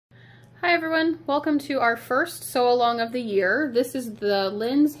Hi everyone, welcome to our first sew along of the year. This is the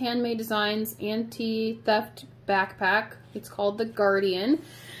Linds Handmade Designs Anti-Theft Backpack. It's called the Guardian,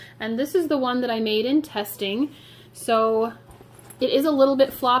 and this is the one that I made in testing. So it is a little bit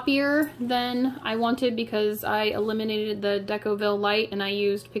floppier than I wanted because I eliminated the Decoville Light and I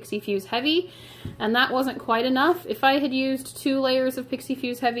used Pixie Fuse Heavy, and that wasn't quite enough. If I had used 2 layers of Pixie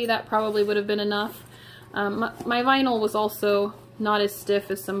Fuse Heavy, that probably would have been enough. My vinyl was also not as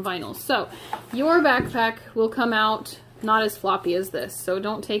stiff as some vinyls. So your backpack will come out not as floppy as this. So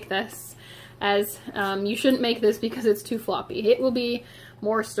don't take this as, you shouldn't make this because it's too floppy. It will be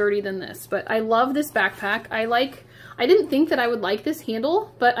more sturdy than this. But I love this backpack. I didn't think that I would like this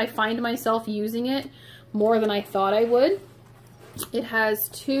handle, but I find myself using it more than I thought I would. It has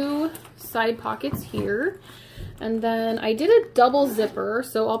 2 side pockets here. And then I did a double zipper,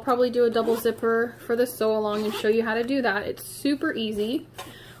 so I'll probably do a double zipper for the sew along and show you how to do that. It's super easy.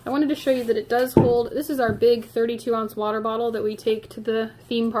 I wanted to show you that it does hold, this is our big 32-ounce water bottle that we take to the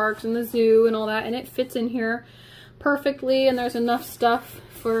theme parks and the zoo and all that, and it fits in here perfectly, and there's enough stuff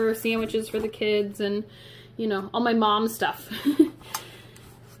for sandwiches for the kids and, you know, all my mom stuff.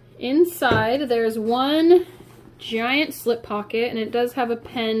 Inside, there's one giant slip pocket, and it does have a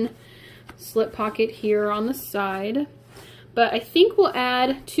pen slip pocket here on the side, but I think we'll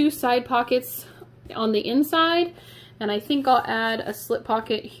add 2 side pockets on the inside, and I think I'll add a slip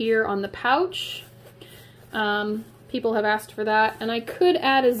pocket here on the pouch. People have asked for that, and I could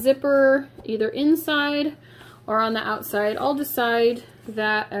add a zipper either inside or on the outside. I'll decide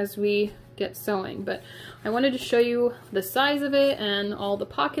that as we get sewing, but I wanted to show you the size of it and all the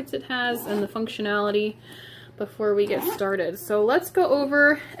pockets it has and the functionality before we get started. So let's go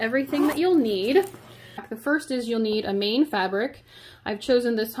over everything that you'll need. The first is you'll need a main fabric. I've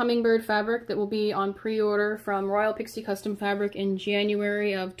chosen this hummingbird fabric that will be on pre-order from Royal Pixie Custom Fabric in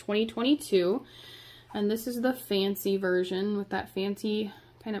January of 2022. And this is the fancy version with that fancy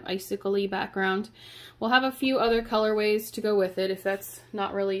kind of icicle-y background. We'll have a few other colorways to go with it if that's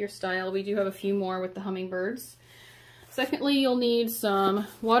not really your style. We do have a few more with the hummingbirds. Secondly, you'll need some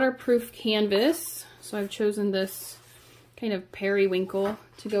waterproof canvas. So I've chosen this kind of periwinkle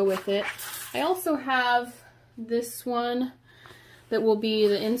to go with it. I also have this one that will be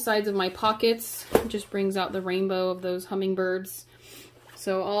the insides of my pockets. It just brings out the rainbow of those hummingbirds.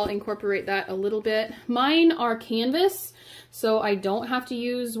 So I'll incorporate that a little bit. Mine are canvas, so I don't have to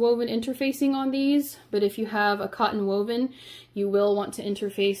use woven interfacing on these, but if you have a cotton woven, you will want to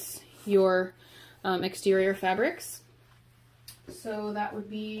interface your exterior fabrics. So that would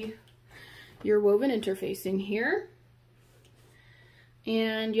be your woven interfacing here.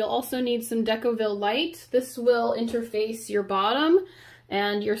 And you'll also need some Decoville Light. This will interface your bottom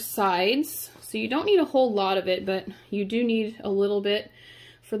and your sides. So you don't need a whole lot of it, but you do need a little bit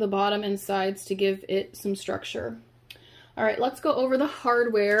for the bottom and sides to give it some structure. All right, let's go over the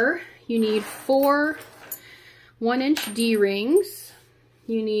hardware. You need 4 1-inch D-rings.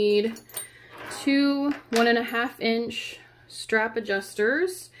 You need 2 1.5-inch strap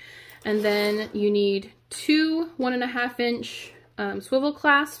adjusters. And then you need 2 1.5-inch swivel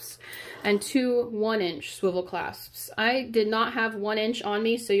clasps and 2 1-inch swivel clasps. I did not have 1 inch on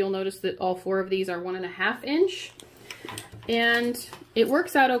me, so you'll notice that all 4 of these are 1.5 inch. And it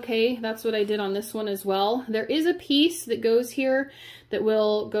works out okay. That's what I did on this one as well. There is a piece that goes here that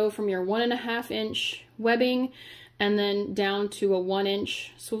will go from your 1.5 inch webbing and then down to a 1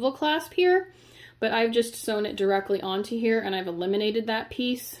 inch swivel clasp here. But I've just sewn it directly onto here and I've eliminated that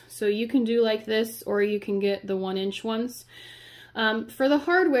piece. So you can do like this, or you can get the 1 inch ones. For the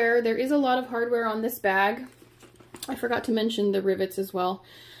hardware, there is a lot of hardware on this bag. I forgot to mention the rivets as well.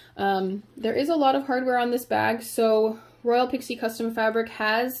 There is a lot of hardware on this bag. So Royal Pixie Custom Fabric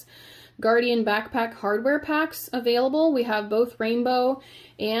has Guardian backpack hardware packs available. We have both rainbow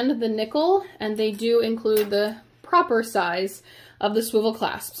and the nickel, and they do include the proper size of the swivel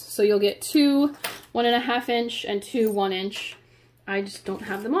clasps. So you'll get 2 1.5 inch and 2 1 inch. I just don't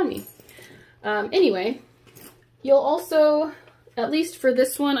have them on me. Anyway, you'll also, at least for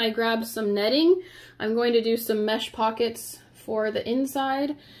this one, I grabbed some netting. I'm going to do some mesh pockets for the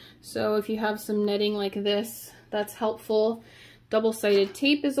inside. So if you have some netting like this, that's helpful. Double-sided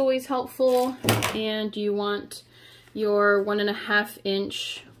tape is always helpful. And you want your 1.5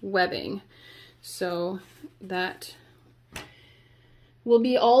 inch webbing. So that will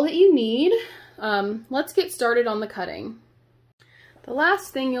be all that you need. Let's get started on the cutting. The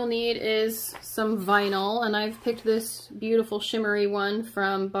last thing you'll need is some vinyl, and I've picked this beautiful shimmery one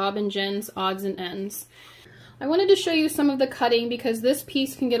from Bob and Jen's Odds and Ends. I wanted to show you some of the cutting because this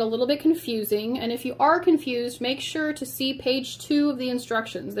piece can get a little bit confusing, and if you are confused, make sure to see page 2 of the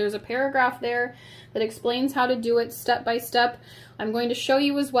instructions. There's a paragraph there that explains how to do it step by step. I'm going to show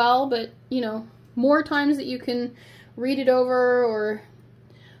you as well, but you know, more times that you can read it over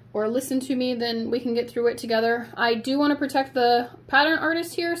or listen to me, then we can get through it together. I do want to protect the pattern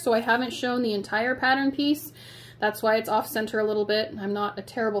artist here, so I haven't shown the entire pattern piece. That's why it's off center a little bit. I'm not a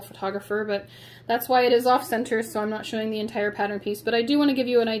terrible photographer, but that's why it is off center, so I'm not showing the entire pattern piece. But I do want to give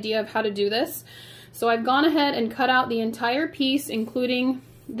you an idea of how to do this. So I've gone ahead and cut out the entire piece, including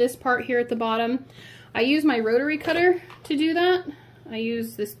this part here at the bottom. I use my rotary cutter to do that. I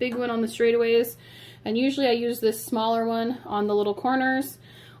use this big one on the straightaways, and usually I use this smaller one on the little corners,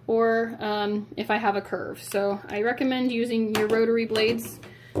 or if I have a curve. So I recommend using your rotary blades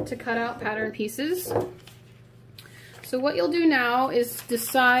to cut out pattern pieces. So what you'll do now is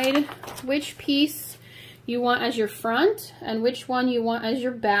decide which piece you want as your front and which one you want as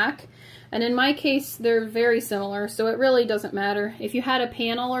your back. And in my case, they're very similar, so it really doesn't matter. If you had a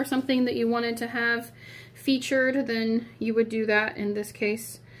panel or something that you wanted to have featured, then you would do that in this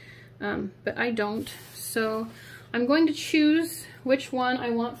case. But I don't. So I'm going to choose which one I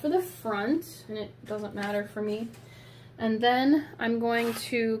want for the front, and it doesn't matter for me. And then I'm going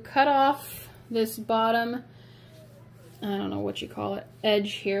to cut off this bottom, I don't know what you call it,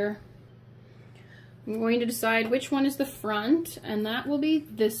 edge here. I'm going to decide which one is the front, and that will be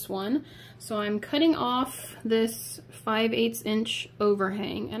this one. So I'm cutting off this 5/8 inch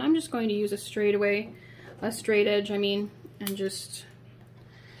overhang, and I'm just going to use a straight edge, and just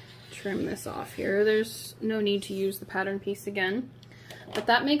trim this off here. There's no need to use the pattern piece again. But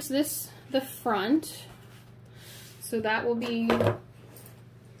that makes this the front. So that will be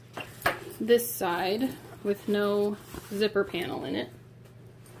this side with no zipper panel in it.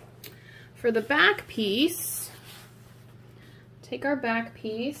 For the back piece, take our back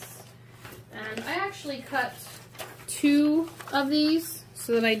piece, and I actually cut 2 of these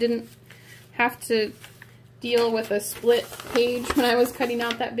so that I didn't have to deal with a split page when I was cutting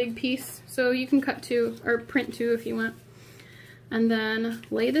out that big piece. So you can cut 2 or print 2 if you want. And then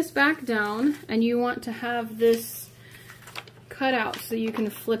lay this back down, and you want to have this cut out so you can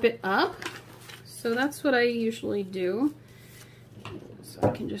flip it up. So that's what I usually do. So I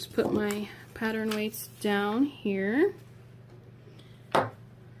can just put my pattern weights down here.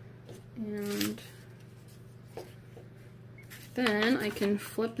 And then I can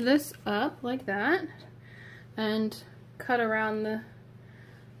flip this up like that and cut around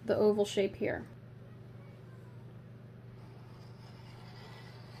the oval shape here.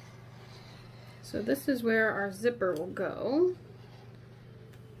 So this is where our zipper will go.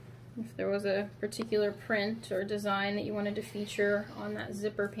 If there was a particular print or design that you wanted to feature on that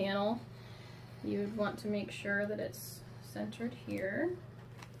zipper panel, you would want to make sure that it's centered here.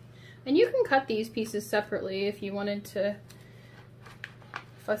 And you can cut these pieces separately if you wanted to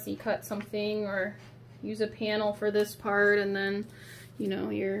fussy cut something or use a panel for this part and then, you know,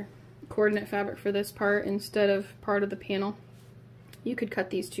 your coordinate fabric for this part instead of part of the panel. You could cut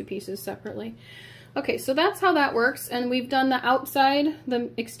these 2 pieces separately. Okay, so that's how that works, and we've done the outside, the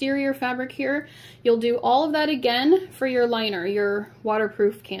exterior fabric here. You'll do all of that again for your liner, your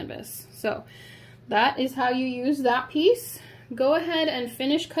waterproof canvas. So that is how you use that piece. Go ahead and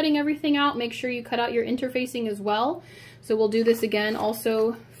finish cutting everything out. Make sure you cut out your interfacing as well. So we'll do this again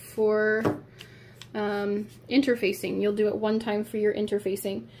also for interfacing. You'll do it one time for your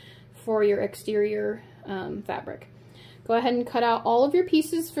interfacing for your exterior fabric. Go ahead and cut out all of your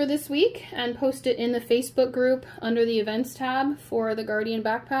pieces for this week and post it in the Facebook group under the events tab for the Guardian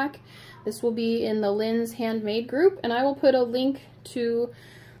backpack. This will be in the Linds Handmade group, and I will put a link to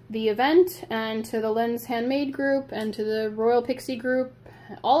the event and to the Linds Handmade group and to the Royal Pixie group,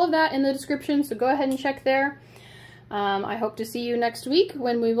 all of that in the description, so go ahead and check there. I hope to see you next week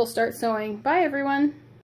when we will start sewing. Bye everyone!